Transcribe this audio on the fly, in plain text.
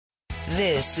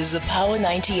This is a Power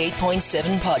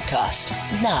 98.7 podcast.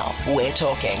 Now we're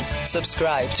talking.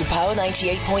 Subscribe to Power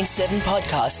 98.7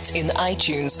 podcasts in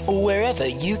iTunes or wherever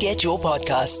you get your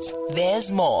podcasts.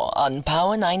 There's more on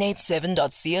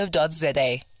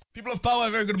power987.co.za. People of Power,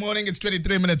 very good morning. It's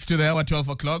 23 minutes to the hour, 12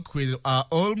 o'clock. We are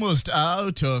almost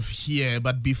out of here.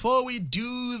 But before we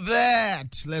do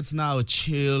that, let's now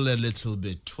chill a little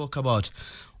bit. Talk about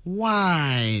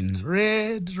wine.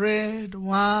 Red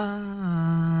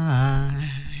wine.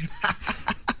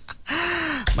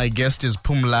 My guest is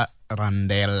Phumla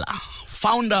Randela,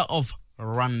 founder of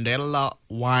Randela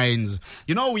Wines.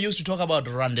 You know, we used to talk about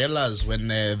Randelas when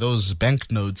those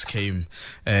banknotes came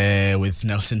with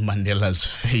Nelson Mandela's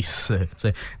face.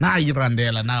 Say, nah, you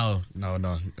Randela now. No.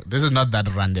 This is not that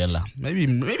Randela. Maybe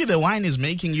the wine is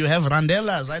making you have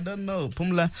Randelas. I don't know.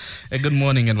 Phumla, good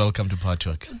morning and welcome to Power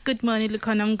Talk. Good morning,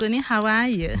 Lukhona Mnguni. How are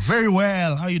you? Very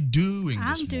well. How are you doing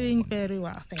this I'm doing very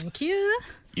well. Thank you.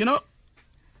 You know,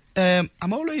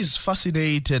 I'm always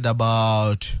fascinated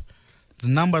about the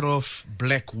number of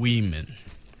black women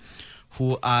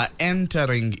who are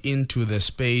entering into the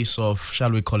space of,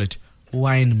 shall we call it,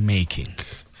 wine making.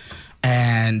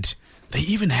 And they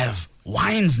even have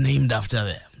wines named after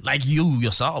them, like you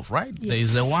yourself, right? Yes. There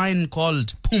is a wine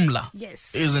called Phumla,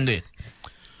 Yes. isn't it?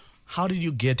 How did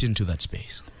you get into that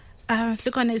space?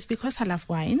 Lukhona, it's because I love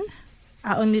wine.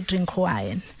 I only drink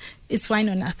wine. It's wine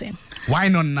or nothing.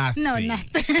 Wine or nothing? No,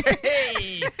 nothing.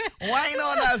 Hey, wine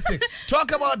or nothing.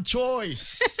 Talk about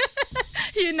choice.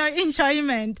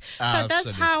 Enjoyment. So that's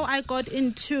Absolutely. how I got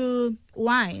into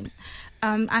wine.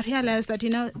 I realized that,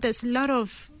 there's a lot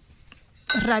of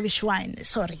rubbish wine.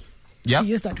 Sorry Yep. to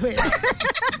use that word.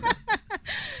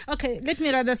 Okay, let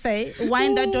me rather say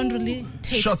wine that don't really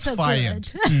taste Shots so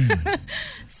fired. good.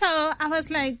 So I was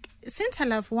like, since I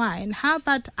love wine, how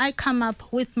about I come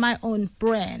up with my own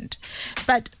brand?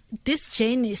 But this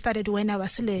journey started when I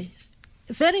was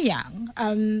very young.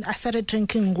 I started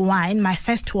drinking wine. My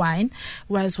first wine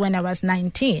was when I was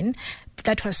 19.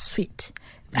 That was sweet.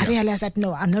 I realized that,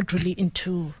 no, I'm not really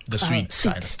into The sweet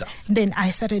side of stuff. Then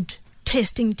I started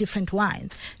tasting different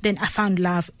wines. Then I found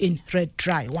love in red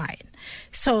dry wine.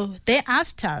 So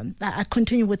thereafter, I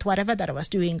continued with whatever that I was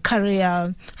doing,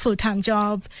 career, full-time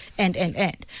job, and.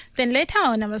 Then later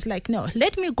on, I was like, no,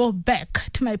 let me go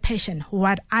back to my passion,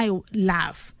 what I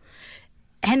love,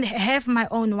 and have my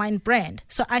own wine brand.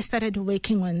 So I started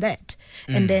working on that.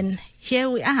 And then here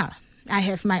we are. I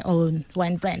have my own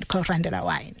wine brand called Randela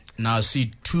Wine. Now, I see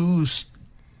two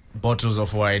bottles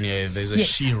of wine here. There's a Yes.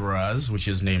 Shiraz, which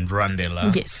is named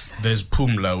Randela. Yes. There's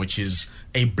Phumla, which is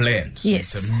a blend.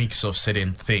 Yes. It's a mix of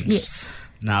certain things. Yes.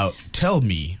 Now, tell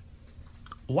me,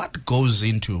 what goes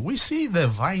into... We see the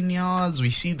vineyards, we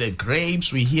see the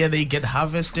grapes, we hear they get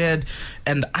harvested,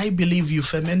 and I believe you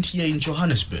ferment here in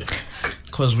Johannesburg,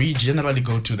 because we generally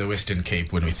go to the Western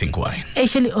Cape when we think wine.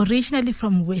 Actually, originally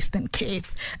from Western Cape.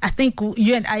 I think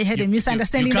you and I had a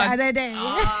misunderstanding the can't- other day.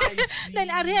 I see. Then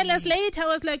I realized later, I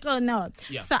was like, oh no.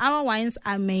 Yeah. So our wines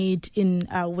are made in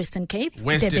Western Cape,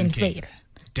 Western Durban Cape. Vale.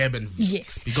 Durban.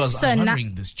 Yes. Because So I was now-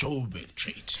 wondering this Joburg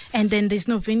trait. And then there's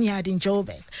no vineyard in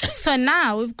Joburg. So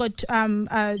now we've got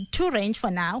two range for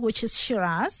now, which is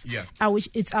Shiraz, Yeah. which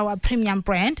is our premium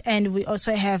brand. And we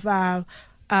also have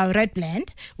Red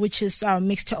Blend, which is a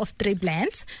mixture of 3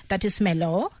 blends. That is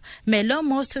Merlot. Merlot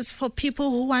most is for people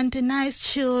who want a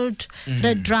nice chilled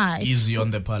red dry. Easy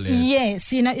on the palate.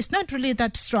 Yes, it's not really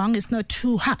that strong. It's not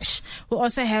too harsh. We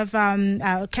also have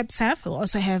Cape Sav. We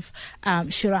also have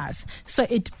Shiraz. So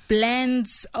it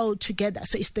blends all together.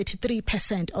 So it's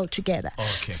 33% altogether.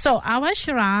 Okay. So our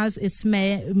Shiraz is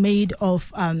made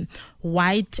of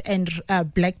white and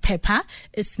black pepper.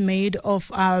 It's made of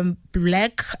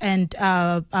black and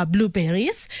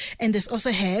blueberries. And there's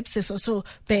also herbs. There's also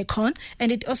bacon.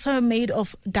 And it also made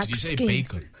of dark Did you say skin.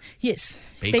 bacon?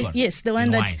 Yes. Bacon? Yes, the one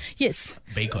In that... wine? Yes.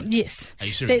 Bacon? Yes. Are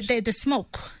you serious? The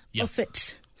smoke Yeah. of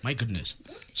it. My goodness.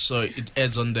 So it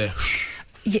adds on the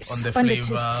Yes. on the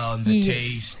flavor, taste. on the Yes.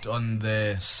 taste, on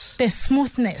the... The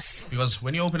smoothness. Because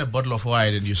when you open a bottle of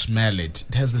wine and you smell it,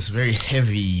 it has this very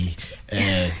heavy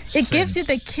It gives you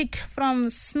the kick from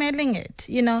smelling it.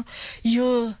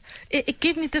 It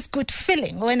gives me this good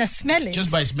feeling when I smell it.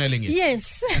 just by smelling it.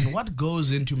 Yes. And what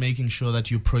goes into making sure that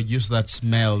you produce that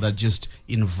smell that just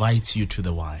invites you to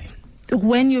the wine?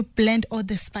 When you blend all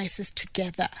the spices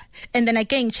together. And then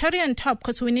again, cherry on top,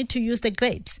 because we need to use the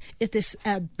grapes, is this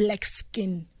black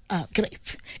skin grape.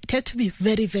 It has to be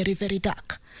very, very, very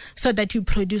dark so that you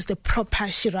produce the proper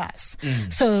Shiraz.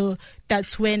 So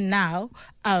that's when now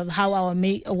how our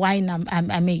wine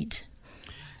are made.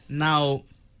 Now,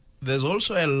 there's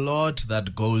also a lot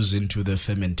that goes into the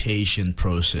fermentation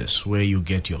process, where you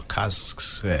get your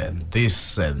casks and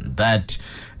this and that.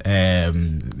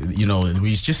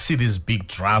 We just see these big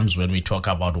drums when we talk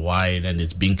about wine, and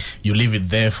you leave it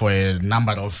there for a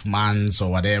number of months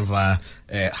or whatever.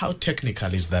 How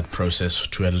technical is that process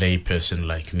to a lay person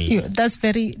like me? Yeah, that's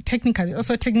very technical.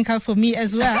 Also technical for me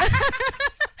as well.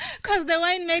 Because the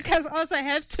winemakers also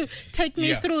have to take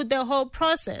me through the whole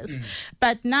process.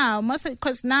 But now,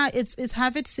 because now it's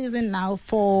harvest season now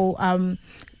for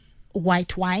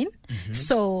white wine.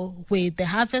 So they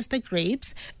harvest the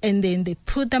grapes and then they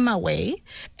put them away,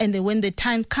 and then when the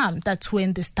time comes, that's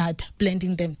when they start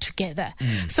blending them together.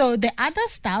 So the other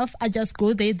stuff, I just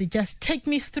go there, they just take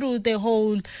me through the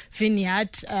whole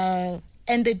vineyard and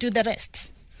they do the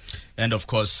rest. And of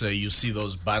course, you see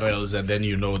those barrels, and then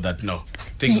you know that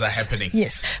things are happening.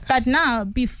 Yes, but now,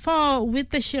 before, with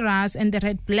the Shiraz and the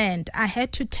red blend, I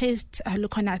had to taste. I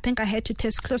think I had to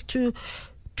taste close to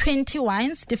 20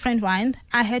 wines, different wines.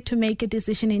 I had to make a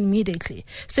decision immediately.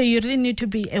 So you really need to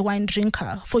be a wine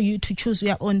drinker for you to choose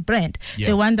your own brand. Yeah.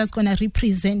 The one that's going to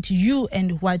represent you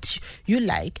and what you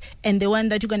like, and the one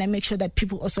that you're going to make sure that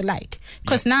people also like.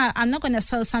 Because now I'm not going to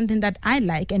sell something that I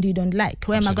like and you don't like.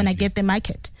 Where am I going to get the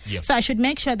market? Yeah. So I should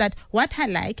make sure that what I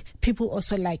like, people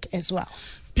also like as well.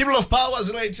 People of Power,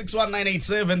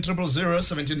 0861-987-000,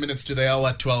 17 minutes to the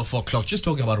hour, 12 o'clock. Just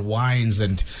talking about wines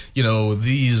and,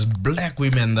 these black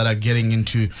women that are getting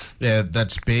into that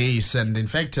space. And in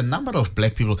fact, a number of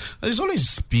black people, there's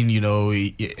always been,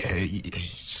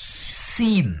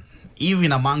 seen,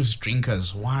 even amongst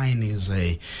drinkers, wine is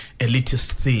a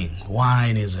elitist thing.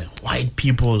 Wine is a white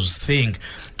people's thing.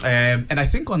 And I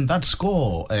think on that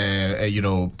score,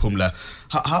 Phumla,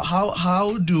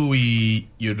 how do we,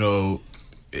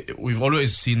 we've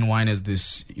always seen wine as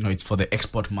this, it's for the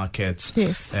export markets.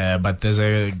 Yes. But there's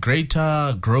a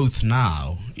greater growth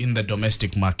now in the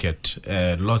domestic market.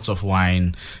 Lots of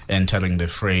wine entering the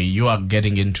fray. You are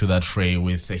getting into that fray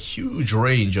with a huge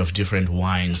range of different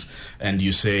wines. And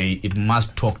you say it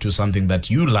must talk to something that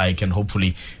you like and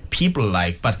hopefully people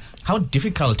like. But how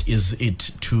difficult is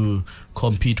it to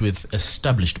compete with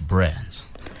established brands?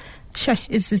 Sure,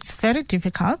 it's very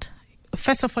difficult.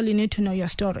 First of all, you need to know your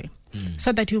story.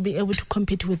 So that you'll be able to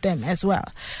compete with them as well.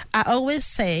 I always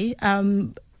say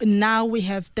now we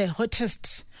have the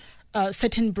hottest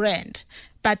certain brand,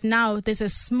 but now there's a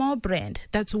small brand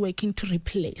that's working to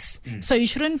replace. So you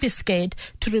shouldn't be scared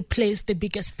to replace the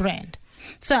biggest brand.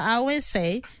 So I always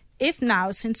say, if now,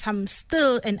 since I'm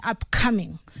still an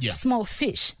upcoming small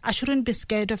fish, I shouldn't be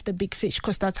scared of the big fish,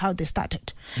 because that's how they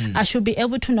started. I should be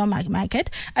able to know my market.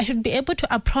 I should be able to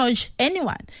approach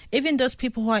anyone, even those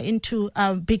people who are into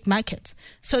big markets.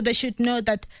 So they should know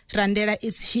that Randella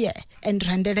is here, and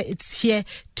Randella is here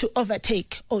to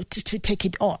overtake or to take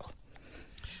it all.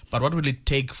 But what will it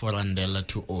take for Randella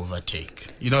to overtake?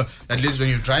 At least when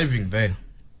you're driving there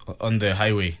on the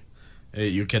highway,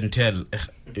 you can tell,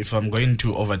 if I'm going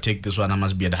to overtake this one, I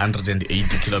must be at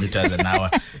 180 kilometers an hour,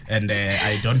 and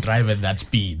I don't drive at that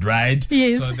speed, right?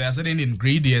 Yes. So there are certain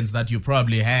ingredients that you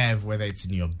probably have, whether it's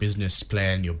in your business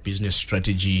plan, your business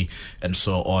strategy, and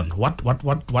so on.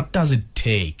 What does it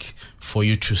take for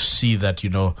you to see that,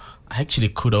 I actually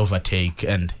could overtake,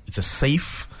 and it's a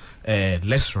safe,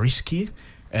 less risky,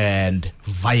 and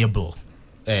viable,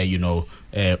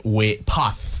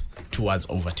 path towards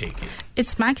overtaking?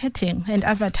 It's marketing and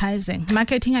advertising.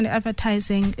 Marketing and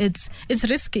advertising, it's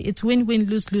risky. It's win-win,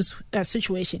 lose-lose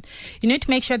situation. You need to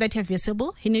make sure that you're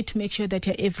visible. You need to make sure that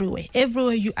you're everywhere.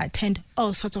 Everywhere you attend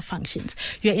all sorts of functions.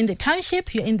 You're in the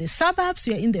township, you're in the suburbs,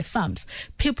 you're in the farms.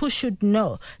 People should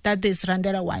know that there's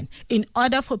Randella wine in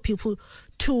order for people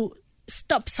to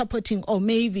stop supporting, or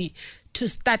maybe to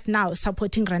start now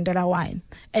supporting Randella wine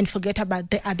and forget about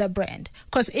the other brand.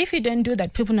 Because if you don't do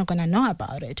that, people are not going to know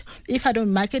about it. If I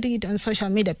don't market it on social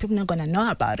media, people are not going to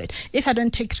know about it. If I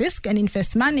don't take risk and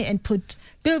invest money and put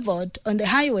billboard on the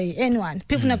highway, anyone,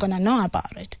 people are not going to know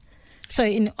about it. So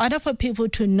in order for people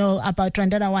to know about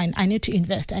Randella wine, I need to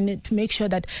invest. I need to make sure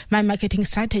that my marketing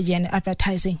strategy and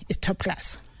advertising is top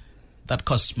class. That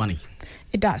costs money.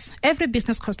 It does. Every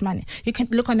business costs money. You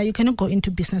cannot go into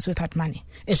business without money,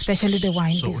 especially the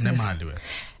wine business.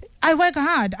 I work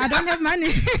hard. I don't have money.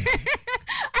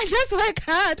 I just work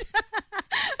hard.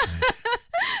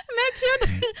 Make sure that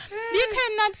you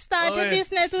cannot start a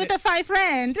business with a 5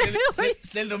 rand.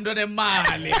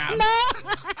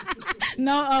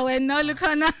 No, Owen, no,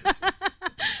 Lukhona.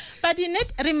 But you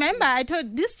need, remember, I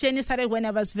told this journey started when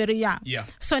I was very young. Yeah.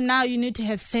 So now you need to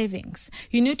have savings.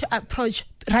 You need to approach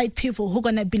right people who are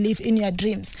going to believe in your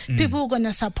dreams, people who are going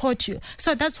to support you.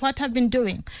 So that's what I've been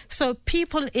doing. So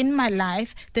people in my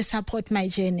life, they support my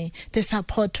journey. They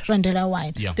support Randella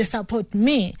Wine. Yeah. They support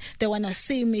me. They want to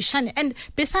see me shining. And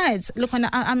besides, look, when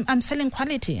I'm selling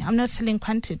quality. I'm not selling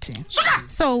quantity.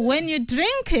 So when you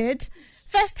drink it,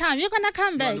 first time, you're going to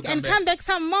come back and come back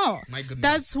some more. My goodness.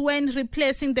 That's when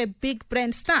replacing the big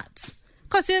brand starts.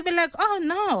 Because you'll be like, oh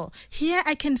no, here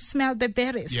I can smell the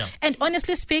berries. Yeah. And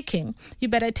honestly speaking, you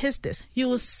better taste this. You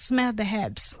will smell the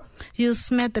herbs. You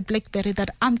smell the blackberry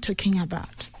that I'm talking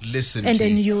about. Listen and to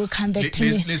then me. you will come back to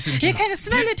me. Listen to you me. can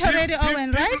smell it already,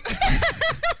 Owen, right?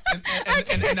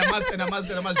 And I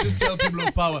must just tell people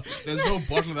of power, there's no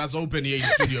bottle that's open here in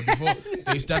studio before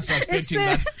they start suspecting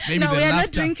that maybe no, the we are laughter,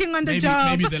 not drinking on the maybe,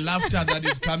 job. maybe the laughter that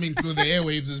is coming through the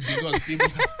airwaves is because people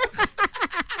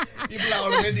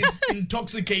are already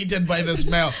intoxicated by the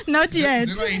smell. Not yet.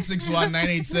 0861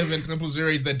 987 000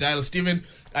 is the dial. Stephen,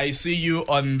 I see you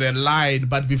on the line.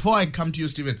 But before I come to you,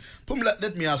 Stephen, Pumla,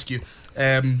 let me ask you.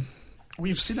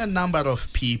 We've seen a number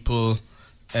of people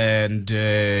and,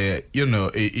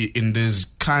 in this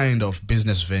kind of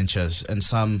business ventures, and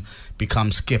some become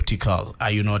skeptical.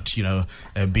 Are you not,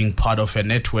 being part of a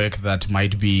network that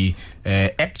might be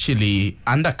actually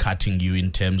undercutting you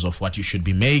in terms of what you should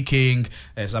be making?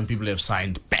 Some people have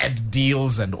signed bad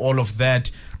deals and all of that.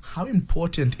 How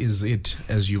important is it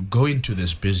as you go into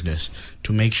this business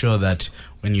to make sure that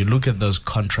when you look at those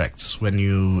contracts, when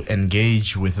you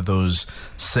engage with those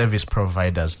service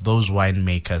providers, those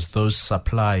winemakers, those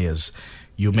suppliers,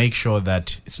 you make sure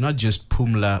that it's not just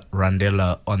Pumla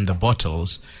Randella on the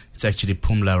bottles, it's actually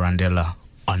Pumla Randella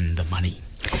on the money?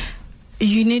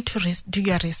 You need to do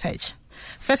your research.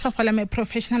 First of all, I'm a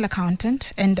professional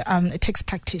accountant and a tax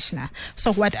practitioner.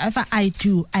 So whatever I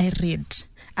do, I read.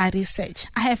 I research.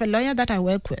 I have a lawyer that I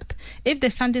work with. If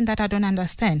there's something that I don't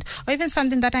understand, or even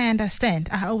something that I understand,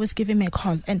 I always give him a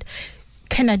call. And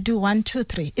can I do 1, 2,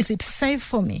 3? Is it safe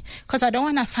for me? Because I don't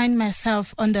want to find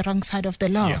myself on the wrong side of the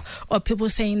law. Yeah. Or people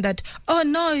saying that, oh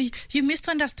no, you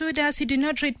misunderstood us, you did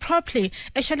not read properly.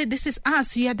 Actually, this is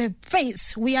us. You are the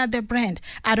face. We are the brand.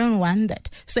 I don't want that.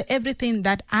 So everything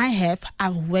that I have, I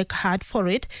work hard for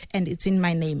it, and it's in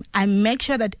my name. I make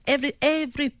sure that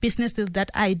every business deal that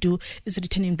I do is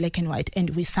written in black and white,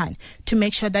 and we sign to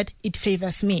make sure that it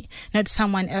favors me, not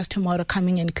someone else tomorrow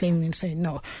coming and claiming and saying,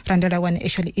 no, Randella Wine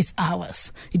actually is ours.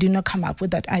 You do not come up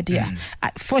with that idea.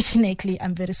 Fortunately,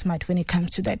 I'm very smart when it comes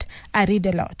to that. I read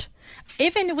a lot.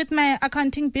 Even with my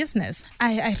accounting business,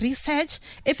 I research.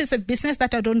 If it's a business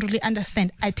that I don't really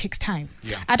understand, I take time.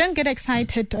 Yeah. I don't get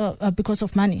excited because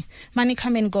of money. Money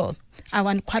come and go. I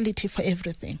want quality for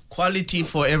everything. Quality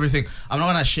for everything. I'm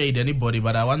not going to shade anybody,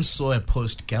 but I once saw a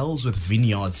post, girls with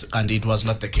vineyards, and it was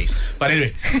not the case. But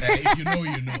anyway, if you know,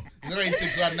 you know.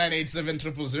 0861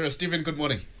 987 000. Stephen, good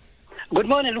morning. Good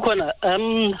morning, Lukwana.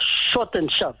 Short and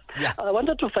sharp. Yeah. I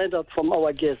wanted to find out from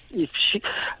our guest if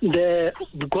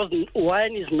because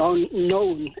wine is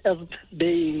known as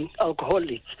being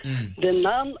alcoholic, the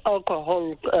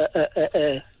non-alcohol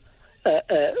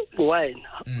wine,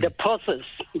 the process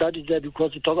that is there,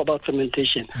 because you talk about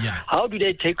fermentation. Yeah. How do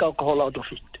they take alcohol out of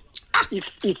it?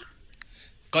 If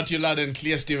Got you loud and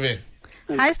clear, Stephen.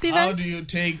 Hi, Stephen. How do you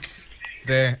take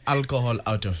the alcohol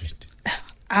out of it?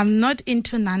 I'm not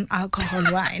into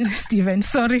non-alcohol wine, Stephen.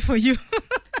 Sorry for you.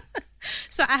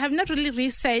 So I have not really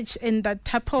researched in that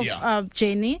type of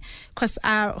journey, because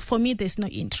for me, there's no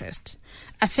interest.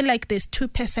 I feel like there's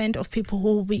 2% of people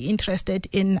who will be interested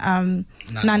in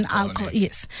non-alcohol.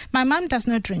 Yes. My mom does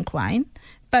not drink wine,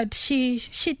 but she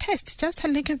tastes just a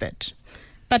little bit.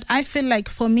 But I feel like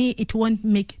for me, it won't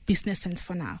make business sense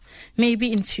for now.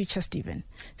 Maybe in future, Stephen.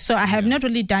 So I have not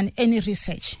really done any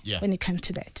research when it comes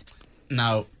to that.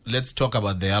 Now, let's talk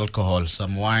about the alcohol.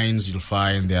 Some wines you'll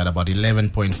find they are about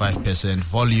 11.5%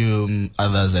 volume,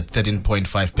 others at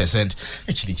 13.5%.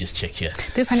 Actually, just check here.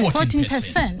 This one is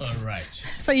 14%. All right.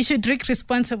 So you should drink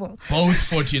responsible.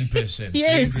 Both 14%.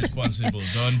 Yes. Drink responsible.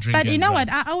 Don't drink. But you know what?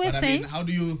 I always say, how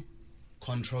do you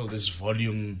control this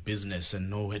volume business and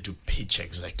know where to pitch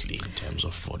exactly in terms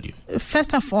of volume?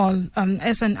 First of all,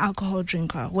 as an alcohol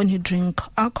drinker, when you drink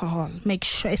alcohol, make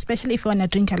sure, especially if you want to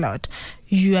drink a lot,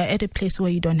 you are at a place where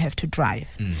you don't have to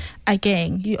drive.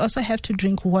 Again, you also have to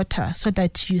drink water so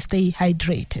that you stay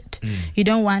hydrated. You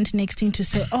don't want next thing to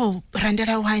say, oh,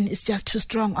 Randella Wine is just too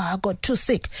strong, or I got too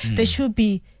sick. There should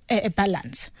be a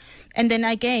balance. And then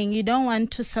again, you don't want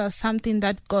to sell something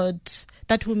that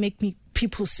will make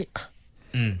people sick.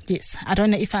 Yes, I don't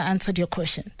know if I answered your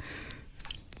question.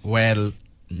 Well,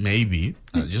 maybe.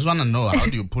 I just want to know, how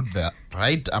do you put the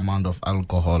right amount of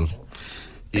alcohol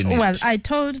in it? Well, I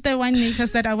told the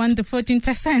winemakers that I want the 14%.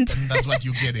 That's what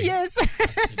you're getting. Yes.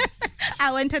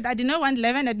 I did not want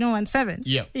 11, I didn't want 7.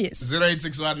 Yeah. Yes.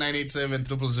 0861 987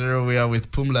 000. We are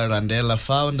with Phumla Randela,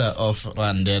 founder of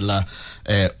Randela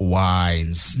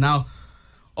Wines. Now,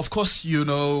 of course,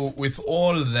 with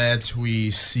all that,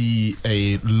 we see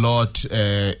a lot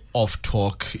of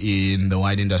talk in the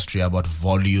wine industry about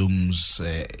volumes.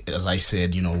 As I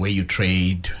said, where you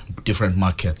trade, different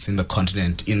markets in the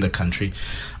continent, in the country,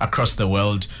 across the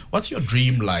world. What's your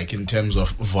dream like in terms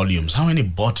of volumes? How many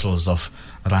bottles of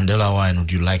Randela wine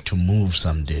would you like to move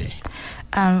someday?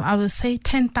 I would say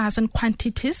 10,000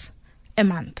 quantities a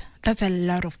month. That's a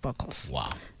lot of bottles. Wow.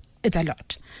 It's a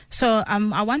lot. So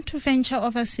I want to venture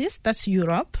overseas. That's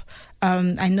Europe.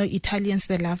 I know Italians,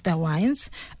 they love their wines.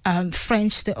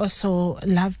 French, they also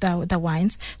love the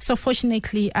wines. So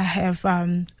fortunately, I have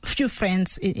a few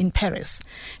friends in Paris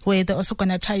where they're also going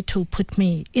to try to put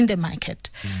me in the market.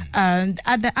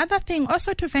 The other thing,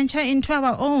 also to venture into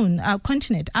our own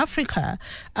continent, Africa,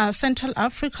 Central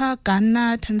Africa,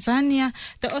 Ghana, Tanzania,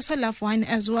 they also love wine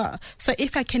as well. So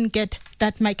if I can get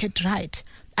that market right,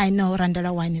 I know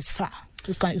Randela wine is far.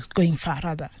 It's going far,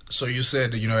 rather. So you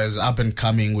said, as up and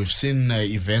coming, we've seen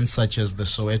events such as the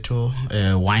Soweto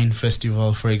Wine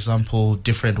Festival, for example,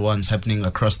 different ones happening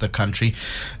across the country.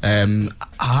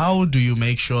 How do you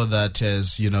make sure that,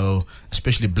 as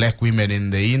especially black women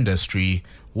in the industry,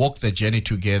 walk the journey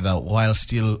together while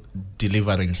still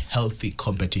delivering healthy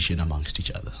competition amongst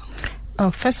each other?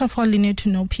 First of all, you need to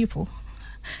know people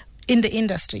in the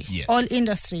industry, yeah. All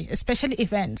industry, especially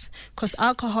events, because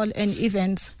alcohol and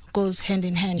events goes hand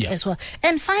in hand, yeah, as well.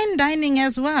 And fine dining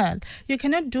as well. You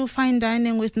cannot do fine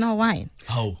dining with no wine.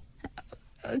 How?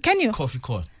 Can you?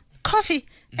 Coffee.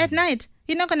 At night.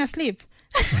 You're not going to sleep.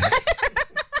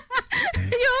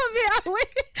 You'll be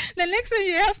awake. The next time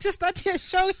you have to start your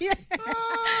show here.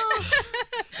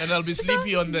 And I'll be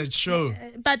sleepy on the show.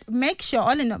 But make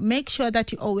sure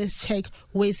that you always check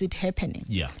where is it happening.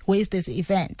 Yeah. Where is this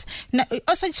event? Now,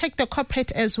 also check the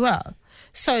corporate as well.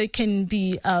 So it can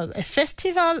be a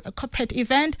festival, a corporate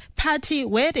event, party,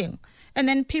 wedding. And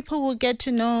then people will get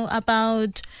to know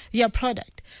about your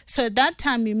product. So at that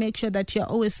time, you make sure that you're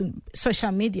always on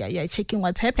social media, you're checking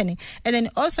what's happening. And then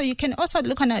also, you can also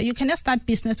you cannot start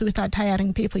business without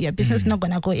hiring people. Your business is not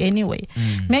going to go anyway.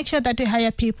 Make sure that you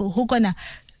hire people who are going to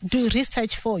do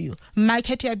research for you,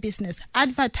 market your business,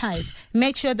 advertise,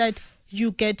 make sure that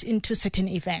you get into certain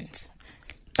events.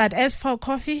 But as for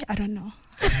coffee, I don't know.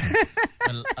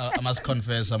 I must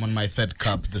confess, I'm on my third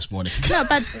cup this morning. No,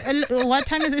 but what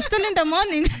time is it? Still in the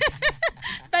morning.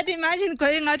 But imagine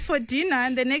going out for dinner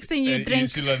and the next thing you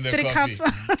drink 3 cups.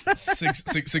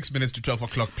 6 minutes to 12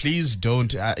 o'clock. Please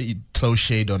don't throw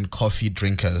shade on coffee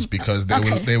drinkers because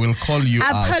they will call you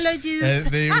Apologies.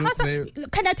 out.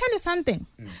 Can I tell you something?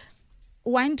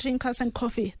 Wine drinkers and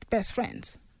coffee, best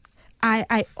friends.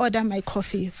 I order my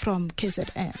coffee from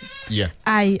KZN. Yeah.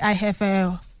 I have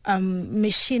a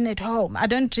machine at home. I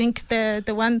don't drink the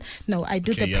one. No, I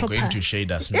do the proper. You're going to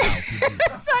shade us now.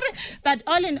 Sorry, but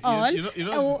all in all,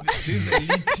 these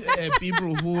elite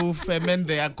people who ferment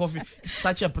their coffee. It's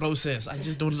such a process. I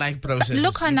just don't like processes.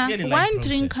 Look, Hannah, wine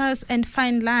drinkers and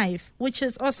Fine Life, which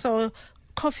is also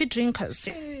coffee drinkers,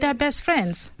 they're best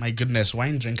friends. My goodness,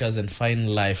 wine drinkers and fine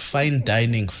life, fine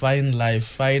dining, fine life,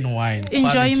 fine wine,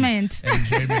 enjoyment.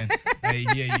 I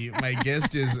hear you. My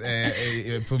guest is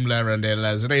Phumla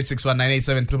Randela.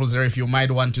 0861987000 if you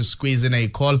might want to squeeze in a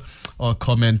call or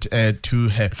comment to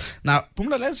her. Now,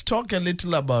 Phumla, let's talk a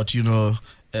little about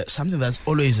something that's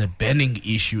always a burning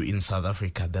issue in South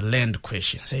Africa, the land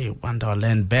question. Say, we want our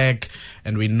land back.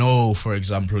 And we know, for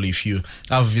example,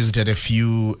 I've visited a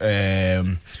few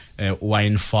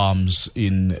wine farms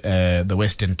in the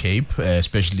Western Cape,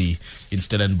 especially in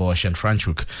Stellenbosch and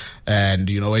Franschhoek. And,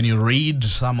 when you read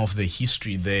some of the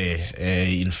history there,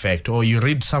 in fact, or you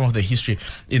read some of the history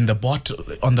on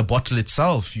the bottle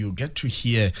itself, you get to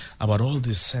hear about all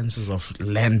these senses of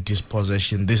land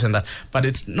dispossession, this and that. But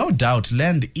it's no doubt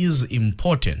land is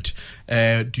important.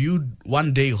 Do you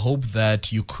one day hope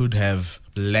that you could have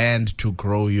land to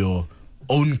grow your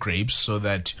own grapes so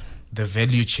that the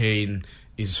value chain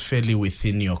is fairly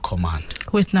within your command?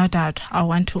 With no doubt, I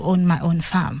want to own my own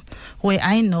farm where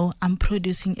I know I'm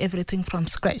producing everything from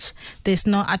scratch. There's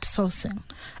no outsourcing.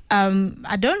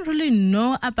 I don't really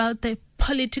know about the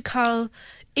political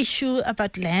issue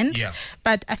about land,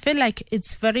 but I feel like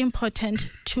it's very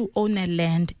important to own a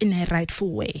land in a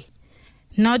rightful way.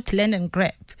 Not land and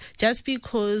grab. Just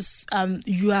because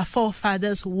your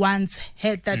forefathers once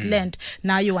had that land,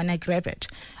 now you want to grab it.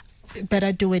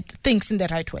 better do it things in the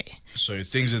right way. So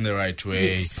things in the right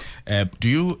way. Yes. Do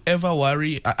you ever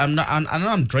worry? I know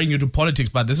I'm drawing you to politics,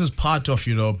 but this is part of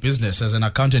business. As an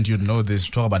accountant, you know this.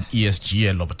 We talk about ESG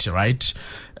a lot, right?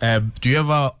 Do you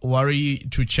ever worry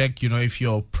to check, if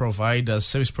your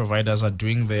service providers are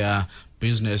doing their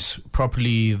business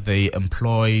properly? They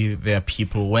employ their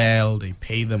people well, they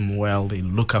pay them well, they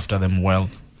look after them well.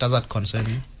 Does that concern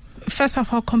you? First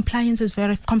of all, compliance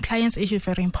issue is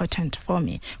very important for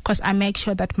me, because I make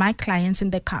sure that my clients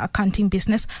in the accounting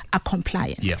business are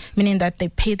compliant, meaning that they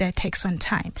pay their tax on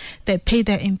time, they pay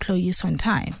their employees on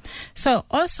time. So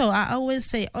also, I always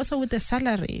say, also with the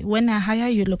salary, when I hire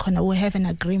you, Lukhona, we have an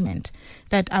agreement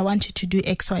that I want you to do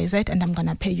X, Y, Z, and I'm going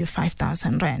to pay you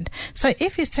 5,000 rand. So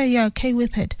if you say you're okay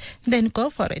with it, then go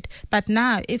for it. But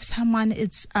now, if someone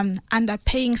is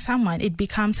underpaying someone, it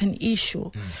becomes an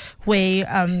issue where,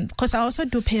 because I also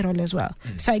do payroll as well.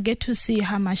 So I get to see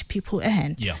how much people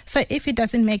earn. So if it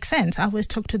doesn't make sense, I always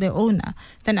talk to the owner.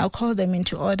 Then I'll call them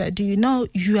into order. Do you know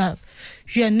you are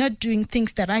not doing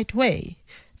things the right way?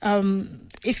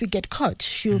 If you get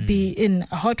caught, you'll be in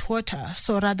hot water.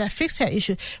 So rather fix your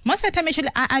issue. Most of the time, actually,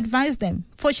 I advise them.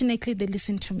 Fortunately, they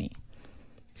listen to me.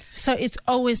 So it's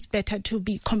always better to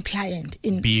be compliant.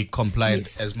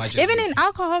 As much as even in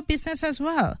alcohol business as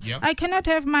well. I cannot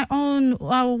have my own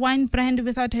wine brand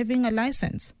without having a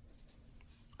license.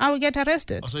 I will get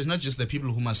arrested. So it's not just the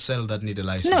people who must sell that need a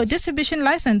license. No, distribution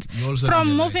license.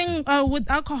 From moving with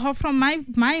alcohol from my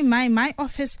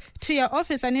office to your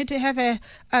office, I need to have a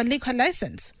liquor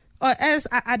license. Or else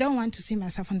I don't want to see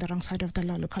myself on the wrong side of the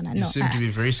law, Lukhona. You seem to be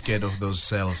very scared of those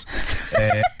cells.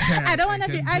 I don't want to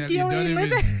be arguing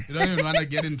with it. You don't even want to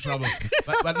get in trouble.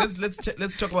 But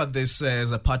let's talk about this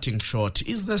as a parting shot.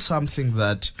 Is there something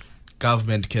that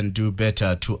government can do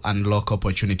better to unlock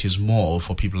opportunities more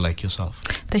for people like yourself?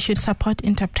 They should support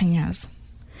entrepreneurs.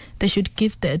 They should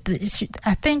give I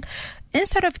think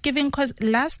instead of giving, because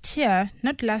during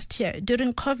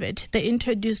COVID, they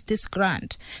introduced this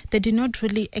grant. They did not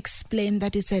really explain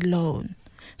that it's a loan.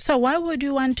 So why would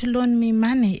you want to loan me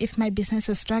money if my business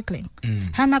is struggling?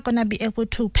 How am I going to be able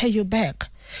to pay you back?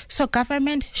 So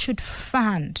government should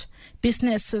fund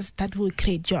businesses that will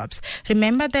create jobs.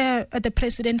 Remember the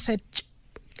president said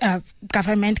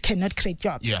government cannot create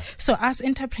jobs. So us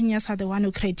entrepreneurs are the one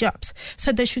who create jobs.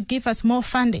 So they should give us more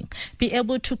funding, be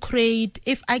able to create,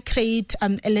 if I create a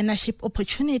learnership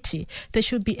opportunity, they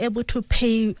should be able to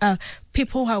pay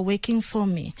people who are working for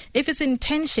me. If it's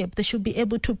internship, they should be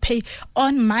able to pay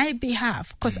on my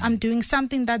behalf, because I'm doing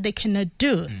something that they cannot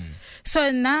do.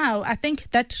 So now I think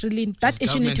that issue needs to be... Has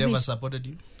government ever supported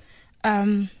you?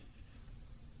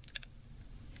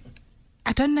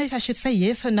 I don't know if I should say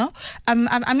yes or no.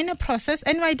 I'm in a process.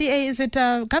 NYDA, is it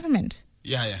government?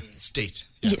 Yeah, state.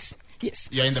 Yes.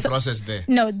 You're in the process there.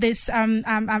 No, this I'm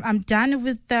done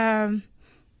with the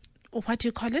what do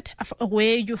you call it?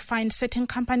 Where you find certain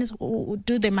companies who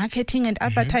do the marketing and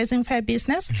advertising for a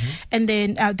business, and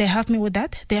then they help me with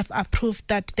that. They have approved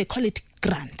that. They call it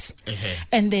grant.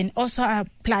 And then also I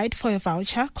applied for a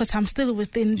voucher, because I'm still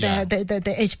within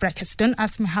the age brackets. Don't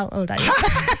ask me how old I am.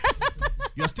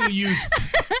 You're still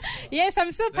youth. Yes,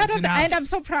 I'm so proud of that, and I'm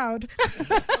so proud.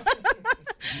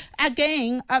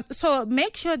 Again, so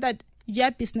make sure that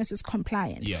your business is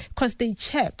compliant, because they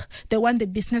check. They want the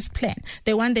business plan.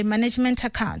 They want the management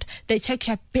account. They check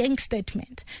your bank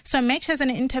statement. So make sure as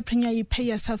an entrepreneur you pay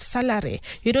yourself salary.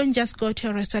 You don't just go to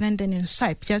a restaurant and you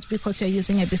swipe just because you're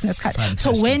using a business card.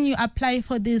 Fantastic. So when you apply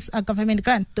for this government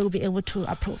grant, they'll be able to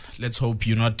approve. Let's hope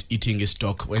you're not eating a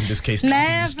stock, or in this case,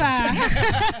 never.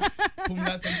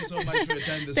 Phumla, thank you so much for your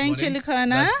time this morning. Thank you, Lukhona.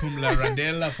 That's Phumla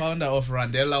Randela, founder of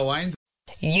Randela Wines.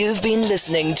 You've been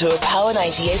listening to a Power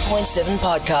 98.7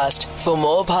 podcast. For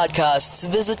more podcasts,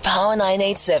 visit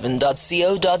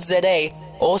power987.co.za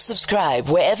or subscribe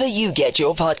wherever you get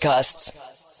your podcasts.